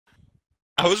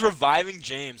I was reviving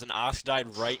James, and Osk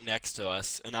died right next to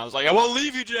us, and I was like, I won't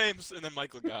leave you, James! And then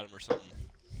Michael got him or something.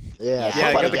 Yeah,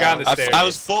 I got the guy on the stairs. I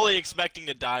was fully expecting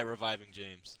to die reviving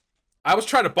James. I was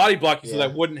trying to body block you so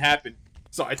that wouldn't happen,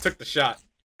 so I took the shot.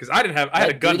 Because I had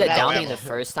a gun. Dude that downed me the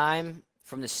first time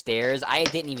from the stairs, I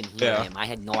didn't even hear him. I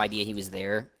had no idea he was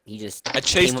there. He just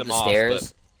chased came up him the off,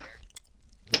 stairs.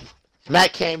 But...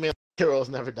 Matt came in. Heroes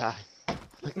never die.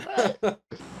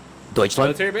 Deutschland.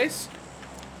 Military base?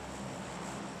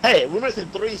 Hey, we're missing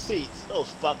 3 seats. Those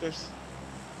fuckers.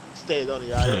 Stayed on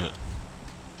the island.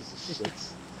 Piece of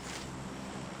shits.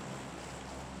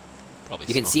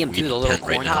 You can see him through the little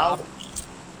corn cob.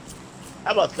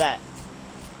 How about that?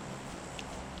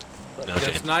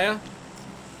 Yes, Naya?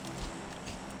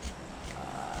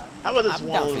 How about this I'm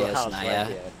one down for little yes, house Naya. right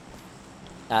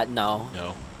here? No.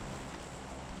 No.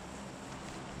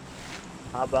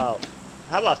 How about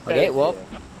Okay, well.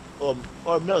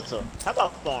 or Milton? How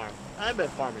about farm? I ain't been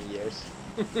farming years.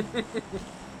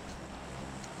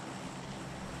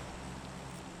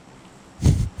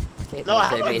 Okay, No,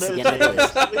 how about military base military again.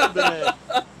 base?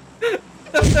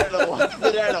 We've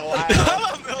been there in a while.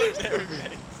 How about military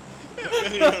base?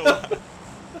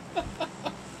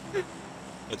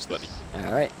 That's funny.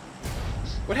 Alright.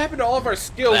 What happened to all of our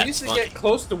skill? That's We used to funny. get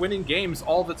close to winning games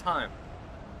all the time.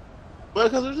 Well,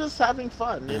 because we're just having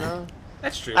fun, you know?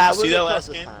 That's true. We'll See get that close last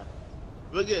this game? time.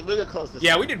 We'll get close this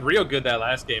Yeah, time. we did real good that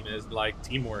last game as like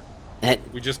teamwork. And,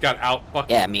 We just got out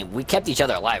fucking. yeah, I mean, we kept each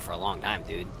other alive for a long time,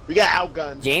 dude. We got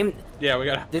outgunned. James, Yeah, we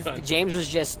got James was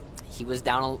just, he was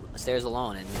down the stairs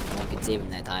alone, and no one could save him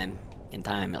that time. In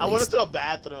time, at I went least. into a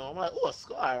bathroom. I'm like, oh, a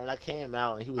scar, and I came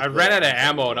out, and he was. I ran out of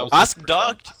ammo and I was. Osk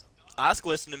ducked. Osk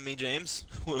listened to me, James,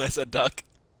 when I said duck.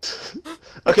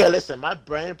 Okay, listen, my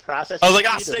brain processing I was like,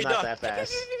 speed stay is not duck. that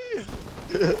fast.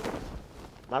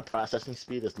 My processing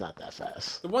speed is not that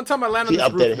fast. The one time I landed He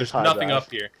on this updated roof, his there's hard nothing drive. up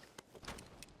here.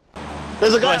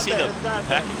 There's a Oh, guy I up see there. the There's a guy up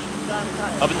there. package. There's a guy in the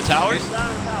tower. Up in the towers? There's a guy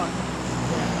in the tower.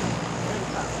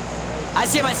 Yeah. I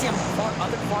see him,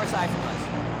 other far side from us.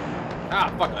 Ah,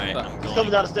 fuck. Alright, I'm He's going.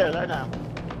 coming down the stairs right now.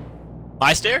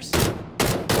 My stairs?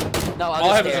 No,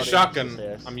 All I have other is a stairs. shotgun.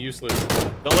 Upstairs. I'm useless.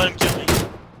 Don't let him kill me.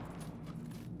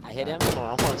 I hit him. Come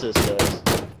on, I'm going to the stairs.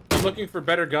 I'm looking for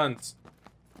better guns.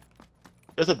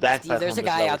 There's a backpack. Steve, there's a on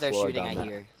this guy level out there floor shooting, down I there.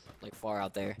 hear. Like, far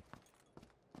out there.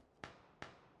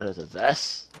 There's a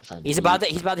vest. He's about to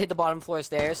hit the bottom floor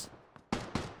stairs.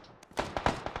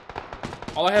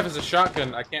 All I have is a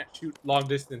shotgun. I can't shoot long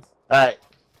distance. Alright.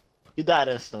 You died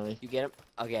instantly. You get him?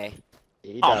 Okay.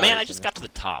 Yeah, you Oh died man, I just instantly. got to the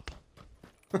top.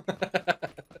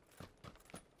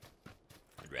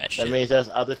 That means there's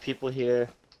other people here.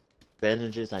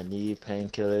 Bandages, I need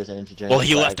painkillers, energy drinks. Well,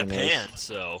 he left a vitamins. pan,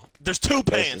 so there's 2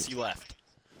 pans he left.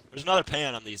 There's another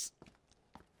pan on these.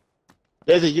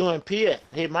 There's a UMP.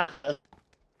 Hey, my.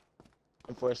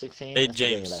 M416. Hey, That's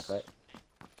James. left, right?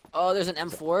 Oh, there's an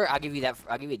M4. I'll give you that.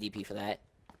 I'll give you a DP for that.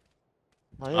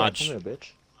 Oh yeah, Hodge. come here,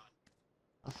 bitch.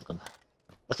 I'm fucking...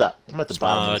 What's up? I'm at the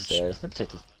bottom of the Hodge. stairs. Let me take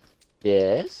this.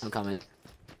 Yes. I'm coming.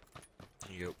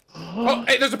 There you go. Oh,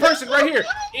 hey, there's a person right here.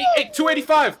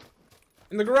 285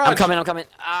 in the garage. I'm coming.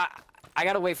 I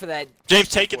gotta wait for that. James,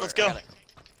 take it. Let's go.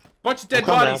 Bunch of dead I'm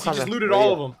coming, bodies. I'm He just coming. looted Where all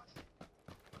you of them.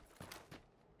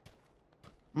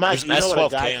 Mike, There's an you know what a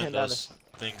S12 guy pan came down those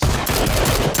things. the...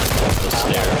 Those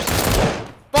stairs.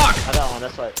 Fuck! I got one,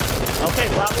 that's right. Okay,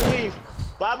 bob and weave.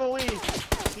 Bob and weave.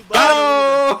 He bobbed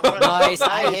Oh! and weaved. Nice.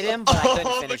 I hit him, but I couldn't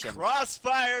Oh, finish the him.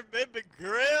 crossfire, baby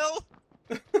grill.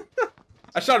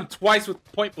 I shot him twice with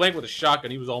point blank with a shotgun.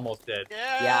 He was almost dead.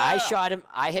 Yeah, I shot him.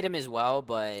 I hit him as well,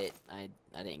 but I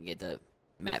didn't get to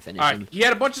finish All him. right, he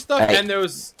had a bunch of stuff, Hey. and there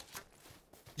was.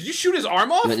 Did you shoot his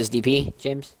arm off? You want this DP,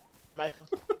 James? Mike,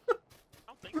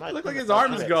 It looked like his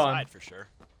arm is gone. Side for sure.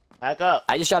 back up.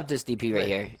 I just dropped this DP right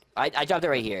here. I dropped it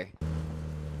right here.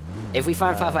 If we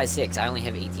find 5.56, I only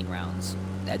have 18 rounds.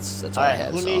 That's all I Alright,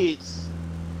 have. who so. needs...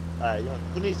 Alright,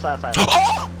 who needs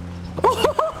 5.5?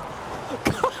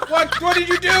 What did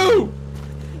you do?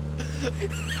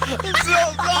 I'm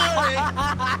so sorry.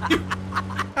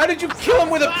 How did you kill him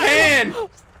with a pan?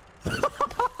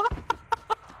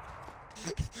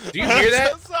 Do you hear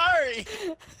that? I'm so sorry.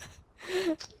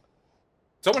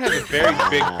 Someone has a very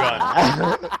big gun.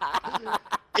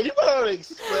 Anybody want to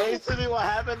explain to me what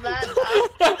happened that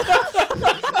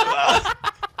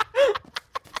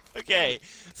Okay,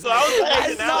 so I was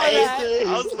leaning out. that.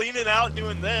 I was leaning out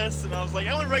doing this, and I was like,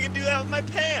 I wonder if I can do that with my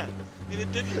pan. And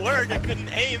it didn't work. I couldn't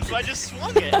aim, so I just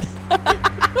swung it.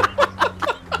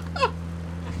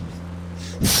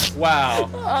 Wow.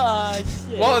 Oh,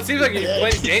 shit. Well, it seems like you're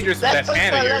playing dangerous with that That's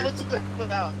pan of yours. what you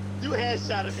put out. You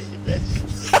headshot me, you bitch.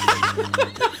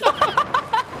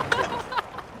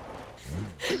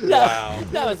 Wow.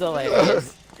 That was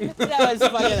hilarious. That was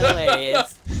fucking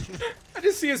hilarious. I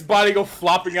just see his body go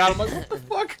flopping out. I'm like, what the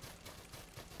fuck?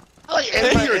 Like,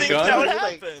 I You're think done? that would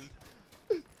Like, happen.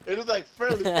 it was like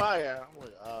friendly fire. I'm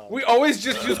like, oh. We always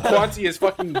just use Quanti as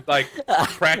fucking like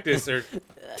practice or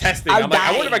testing. I'm like,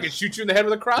 I wonder if I could shoot you in the head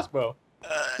with a crossbow.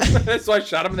 So I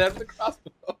shot him in the head with a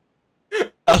crossbow.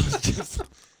 I was just,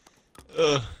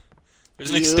 there's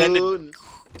an extended.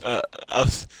 I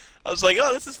was like,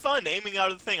 oh, this is fun, aiming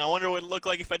out of the thing. I wonder what it'd look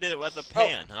like if I did it with a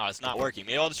pan. Oh, it's not working.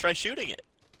 Maybe I'll just try shooting it.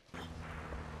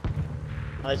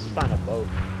 I just find a boat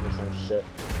or some shit.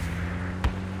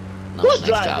 No, Who's nice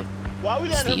driving? job. Why we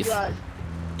letting him Steve. drive?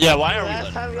 Yeah, why are we Last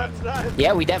letting time him we let him drive? drive.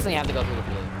 Yeah, we definitely have to go through the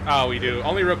blue. Oh, we do.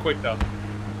 Only real quick though.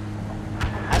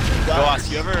 Boss,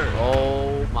 you ever?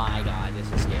 Oh my god,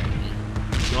 this is scaring me.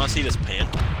 You want to see this pan?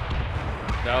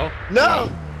 No. No!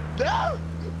 No!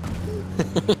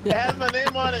 It has my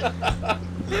name on it.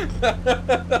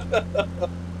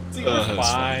 See, it's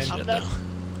It's fine. shit I'm not- now.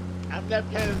 I'm that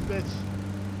Cannon bitch.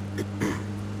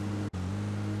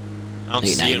 I don't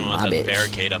You're see not anyone even my with a bitch.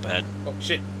 barricade up ahead. Oh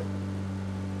shit.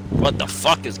 What the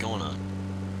fuck is going on?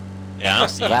 Yeah, I don't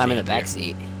see. Glad I'm in the anything back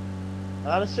seat. A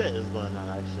lot of shit is going on,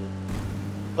 actually.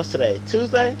 What's today?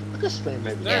 Tuesday? I could stream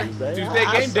maybe Sir, Tuesday. Tuesday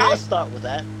I'll game day. I'll start with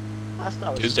that. I'll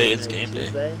start with Tuesday streaming is game day.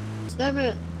 Tuesday. Damn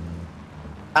it.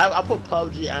 I put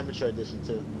PubG Amateur Edition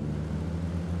too.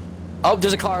 Oh,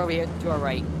 there's a car over here to our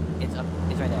right. It's up.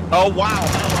 It's right there. Oh wow!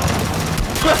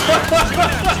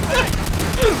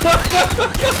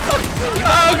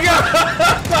 Oh god!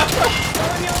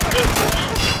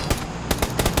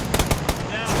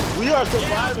 We are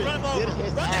surviving. Run him over! Get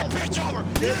his Run that ass. bitch over!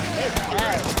 Get his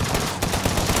ass.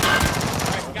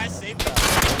 Alright, you guys save me.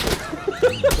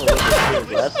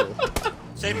 Aggressive.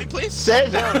 Save me, please.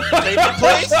 Save him. Save me,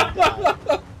 please.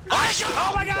 Oh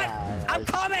my god! I'm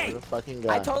coming! You're a fucking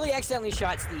I guy. totally accidentally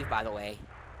shot Steve, by the way.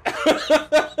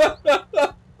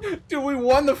 Dude, we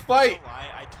won the fight.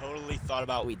 I totally thought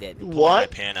about We did. pulling my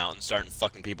What? pan out and starting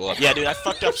fucking people up. Yeah, dude, I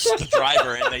fucked up the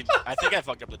driver, and I think I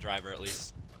fucked up the driver at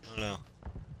least. I don't know.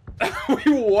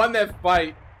 We won that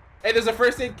fight. Hey, there's a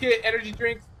first aid kit, energy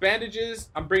drinks, bandages.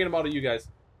 I'm bringing them all to you guys.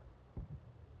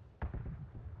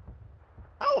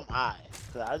 How am I?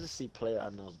 'Cause I just see player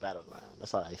unknown's battleground.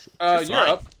 That's all I see. You're You're fine.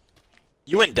 up.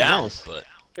 You went down, Nice. but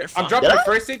Here, you're fine. I'm dropping Did a I?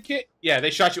 first aid kit. Yeah, they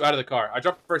shot you out of the car. I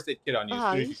dropped a first aid kit on you as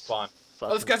soon as you spawn.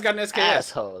 Oh, this guy's got an SKS.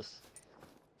 Assholes.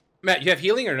 Matt, you have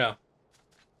healing or no?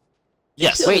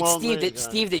 Yes. Wait, Well, Steve, there you did go.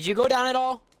 Steve, did you go down at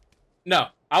all? No,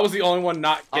 I was the only one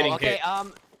not getting Oh, okay. hit.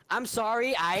 I'm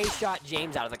sorry. I shot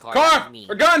James out of the car. That Car was me.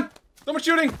 or gun! Someone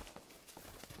shooting!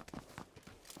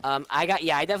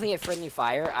 I definitely hit friendly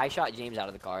fire. I shot James out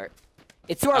of the car.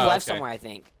 It's to our Oh, left okay. somewhere, I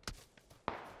think.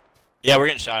 Yeah, we're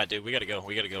getting shot at, dude. We gotta go.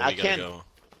 We gotta go. I We gotta can't- go.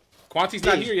 Quanti's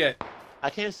not here yet. I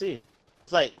can't see.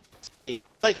 It's like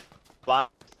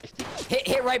box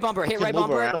Hit right bumper. Hit Can right move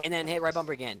bumper, around. and then hit right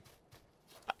bumper again.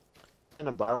 in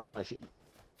a bar. Like,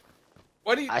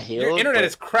 What do you? I Your healed, internet but-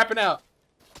 is crapping out.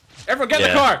 Everyone, get in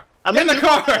Yeah. the car! I'm Get in the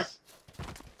car!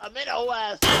 I'm in a whole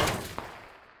ass.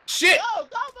 Shit! Go, go,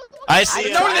 go. I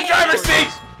see. No one in the driver's seat!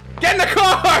 Get in the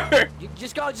car! You,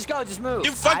 just go. Just move.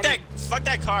 Dude, fuck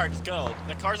that car. Just go.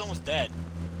 That car's almost dead.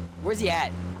 Where's he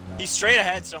at? He's straight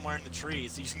ahead somewhere in the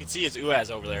trees. You can see his UAZ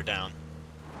over there down.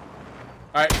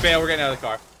 Alright, fail, we're getting out of the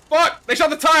car. Fuck! They shot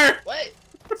the tire! Wait.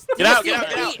 Get out, Steve, get out,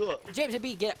 get out. Cool. James, hit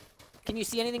B. Get. Can you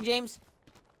see anything, James?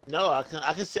 No, I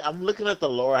can see. I'm looking at the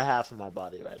lower half of my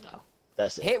body right now.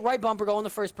 That's it. Hit right bumper, go in the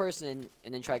first person,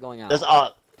 and then try going out. That's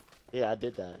all. Yeah, I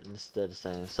did that, and it's still the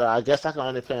same. So I guess I can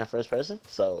only play in first person.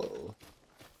 So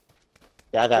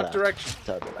yeah, I got What direction?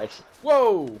 tell direction.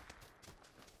 Whoa!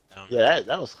 Yeah,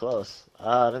 that was close.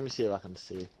 Let me see if I can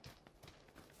see.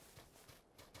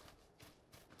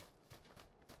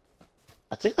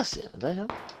 I think I see him. Is that him?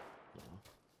 No.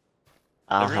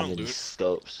 I don't have Everyone any loot?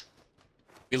 scopes.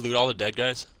 We loot all the dead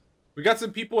guys. We got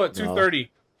some people at 2:30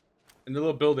 in the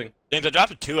little building. James, I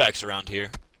dropped a 2x around here.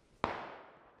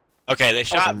 Okay, they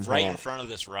shot I'm right in wrong. front of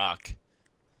this rock.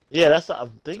 Yeah, that's what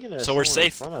I'm thinking. There's So we're someone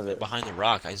in safe front of it. behind the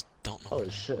rock. I just don't know. Holy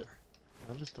shit!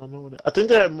 I just don't know what. I think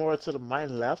they're more to the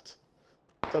mine left.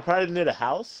 So probably near the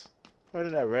house.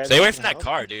 Probably that red. Stay away from house. that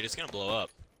car, dude. It's gonna blow up.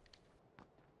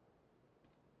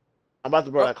 I'm about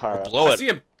to blow that car up. Blow I it. see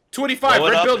him. 285, Blow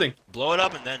it red up. building. Blow it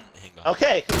up and then hang on.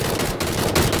 Okay. I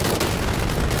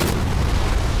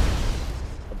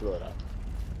blew it up.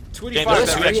 James, 285, there's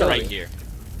that two red extra building. right here.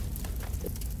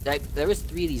 There was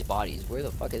 3 of these bodies. Where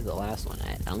the fuck is the last one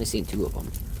at? I only seen 2 of them.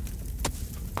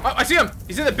 Oh, I see him.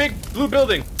 He's in the big blue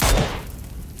building.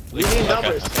 We need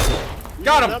numbers. We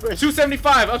Got need him. numbers.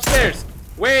 275 upstairs.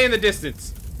 Way in the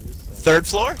distance. Third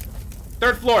floor?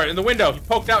 Third floor, in the window. He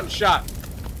poked out and shot.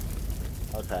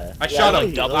 Okay. I shot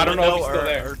him. Double I don't know if he's window still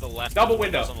there. or the left. Double the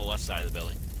windows window. on the left side of the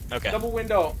building. Okay. Double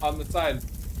window on the side.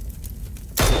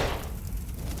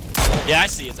 Yeah, I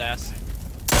see his ass.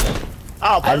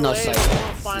 Oh, by I the know way, sight. if you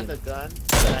want to find a gun,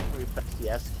 then I can replace the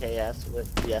SKS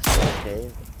with the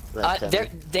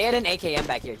SKK. They had an AKM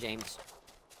back here, James.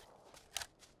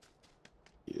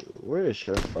 Where is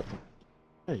your fucking...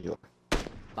 There you are.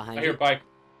 Behind I hear you. a bike.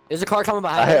 There's a car coming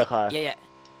behind I hear you. a car. Yeah.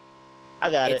 I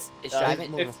got It's it. driving. he's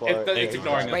moving It's forward. Yeah, he's ignoring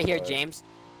driving Right here, forward. James.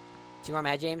 See where I'm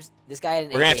at, James? This guy had an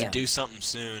We're gonna have AKM. to do something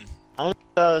soon. I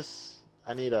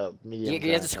need a medium.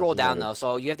 You have to gun, scroll that's down what though,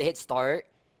 so you have to hit start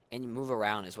and you move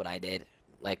around is what I did.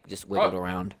 Like just wiggled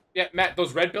around. Yeah, Matt,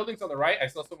 those red buildings on the right, I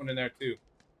saw someone in there too.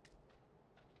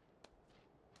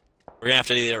 We're gonna have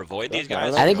to either avoid these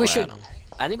guys. I think or we go should- at 'em.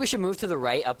 I think we should move to the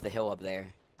right up the hill up there.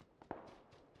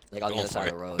 Like on the Go other for side it.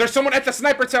 of the road. There's someone at the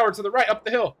sniper tower to the right, up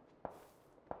the hill.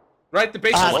 Right at the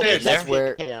base of the what stairs. is there? That's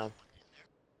where. Damn,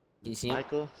 You see him?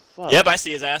 Michael. Fuck. Yep, I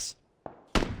see his ass.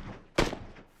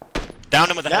 Down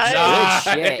him with a Nice.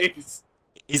 headshot. Shit. Nice.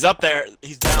 He's up there.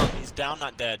 He's down. He's down,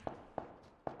 not dead.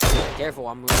 Careful,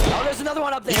 I'm moving. Oh, there's another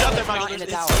one up there. He's up there, that's Michael. not in the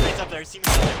His tower. teammate's up there. His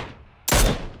teammate's up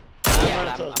there.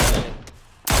 Yeah,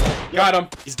 I'm Got him.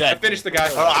 He's I dead. finished the guy.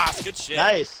 Ah, good shit.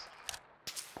 Nice.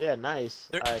 Yeah, nice.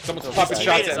 There- Alright, Someone's so popping His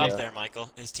shots teammate is at me. up there,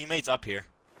 Michael. His teammate's up here.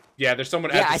 Yeah, there's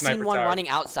someone yeah, at the I sniper seen one tower. running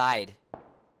outside.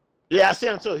 Yeah, I see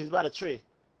him too. He's by the tree.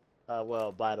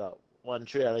 Well, by the one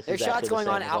tree. At least There's he's shots actually the going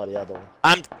same on as out- all the other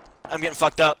ones. I'm getting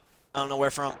fucked up. I don't know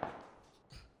where from.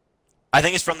 I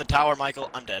think it's from the tower, Michael.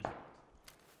 I'm dead.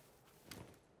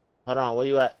 Hold on, where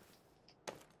you at?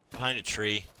 Behind a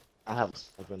tree. I have a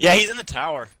smoke. Yeah, he's in the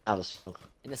tower. I have a smoke.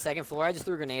 In the second floor, I just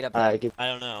threw a grenade up there. Alright, give I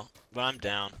don't know, but I'm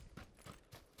down.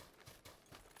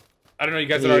 I don't know, you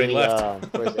guys had already me,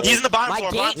 left. first aid. He's in the bottom My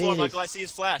floor. gate- Bottom floor, Jeez. Michael. I see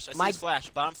his flash. I see My- his flash.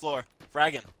 Bottom floor.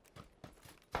 Fragging.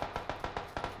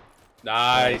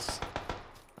 Nice.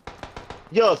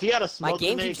 Yo, if you got a My smoke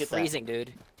game grenade, keeps get that. freezing,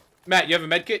 dude. Matt, you have a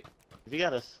med kit? If you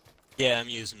got a... Yeah, I'm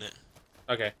using it.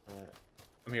 Okay. Alright.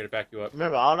 I'm here to back you up.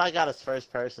 Remember, all I got is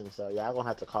first person, so yeah, I'm gonna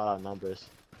have to call out numbers.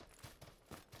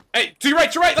 Hey, to your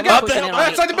right, look Come out! on, push it in Right on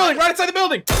outside the building, right outside the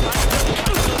building!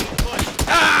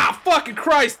 Ah, fucking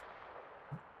Christ!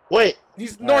 Wait,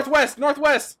 He's Alright.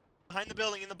 northwest! Behind the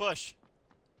building in the bush.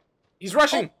 He's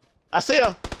rushing! I see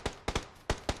him.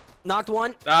 Knocked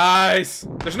one. Nice!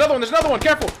 There's another one,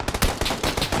 careful!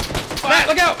 Matt,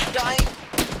 look out! Dying.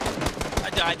 I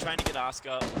died trying to get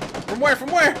Oscar. From where?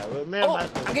 Alright, me and Oh,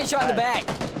 Michael- I'm getting shot in the Alright,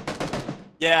 back.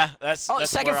 Yeah, that's. Oh,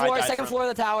 that's second where I floor, died second from. floor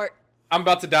of the tower. I'm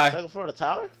about to die. Second floor of the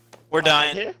tower? We're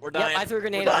dying. here? We're Yep, dying. I threw a We're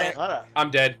grenade up dying. there. Hold up.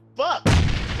 I'm dead. Fuck!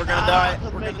 We're gonna I die.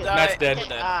 couldn't We're make gonna it. die. Matt's dead. We're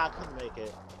dead. I couldn't make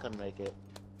it. Couldn't make it.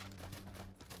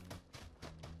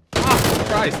 Ah,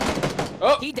 Christ!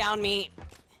 Oh, He downed me.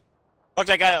 Fuck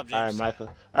that guy up, James. Alright, Michael.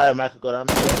 Alright, Michael, go down.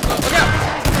 look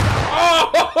out!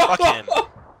 Oh! Fuck him.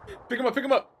 Pick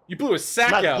him up! You blew his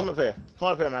sack Michael, out. come up here. Come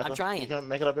up here, Michael. I'm trying. You can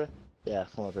make it up here? Yeah,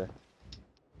 come up here.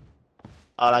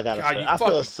 All I got God, you is I feel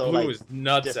fucking so blew like... his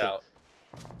nuts different. out.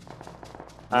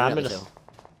 I'm in Yeah, the... so.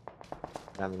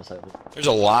 I'm in the circle. There's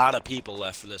a lot of people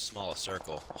left for this small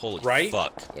circle. Holy Right?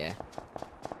 fuck. Yeah.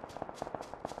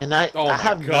 And I Oh my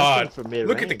have God. nothing for mid-range.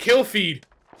 Look at the kill feed.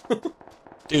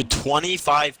 Dude,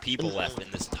 25 people left in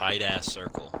this tight-ass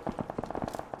circle.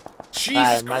 Jesus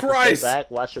Alright, Michael, Christ! stay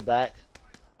back. Watch your back.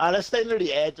 Let's stay near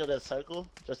the edge of that circle,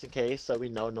 just in case, so we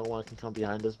know no one can come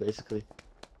behind us, basically.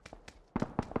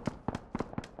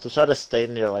 So try to stay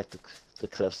near, like, the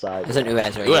cliffside. There's an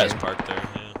UAS right Who has here. parked there?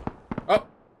 Yeah. Oh,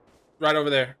 right over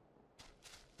there.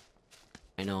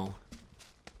 I know.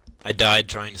 I died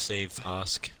trying to save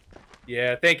Osk.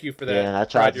 Yeah, thank you for that. Yeah, I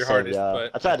tried to your save hardest, y'all.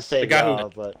 but I tried to save guy who-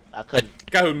 y'all, but I couldn't.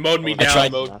 the guy who mowed me I down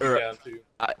tried- mowed me er, down too.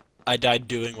 I died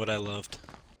doing what I loved.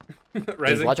 Dude,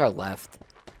 Rising. watch our left.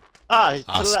 Ah, he's to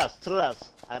the Osk. left, to the left.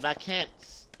 And I can't.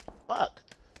 Fuck.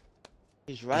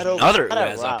 He's right over. Another right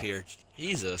at Uaz rock. up here.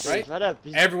 Jesus. Right? He's right up.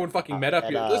 He's, Everyone fucking met up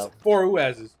and, here. There's 4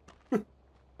 Uazes.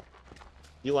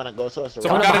 You want to go to us? Or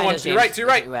Someone what? got in behind one us, to your right, James. to your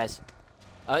right. There's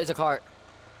an UAS. It's a car.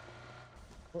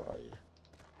 Where are you?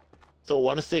 So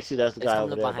 160. That's the It's guy from over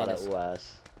the there by behind that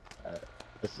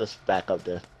UAS. Let's back up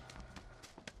there.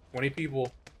 20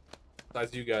 people.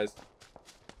 Besides you guys.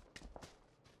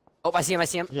 Oh, I see him. I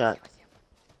see him. Yeah.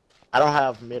 I don't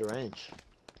have mid range.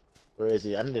 Where is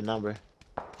he? I need a number.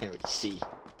 Can't really see.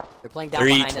 They're playing down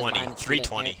behind us. 320. behind the tree.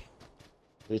 320.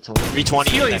 320. 320.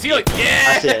 Healing, he's healing.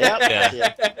 I see it. Yeah! Yep. I see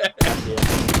it. I see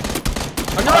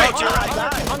it. On your right. Oh, you're right.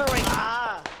 Ah, On the right.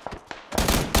 ah.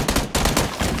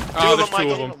 Oh, Two of there's them,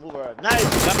 2 of Michael. them. Move around. Nice.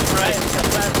 Left and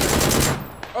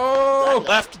right. Oh!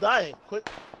 Left. Dying. Quick.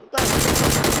 thought.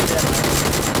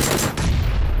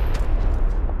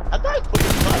 I thought I put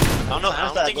his button. I don't know.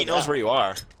 I don't think he knows where you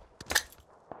are. Is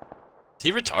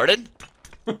he retarded?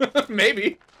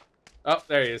 Maybe. Oh,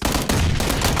 there he is.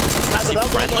 Is he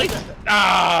friendly?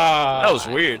 Ah! That was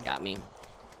weird. Got me.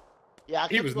 Yeah,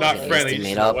 He was not friendly. He just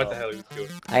Made know up. what the hell he was doing.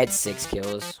 I had 6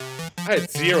 kills. I had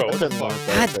 0. What the fuck?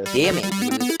 God damn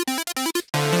it, dude.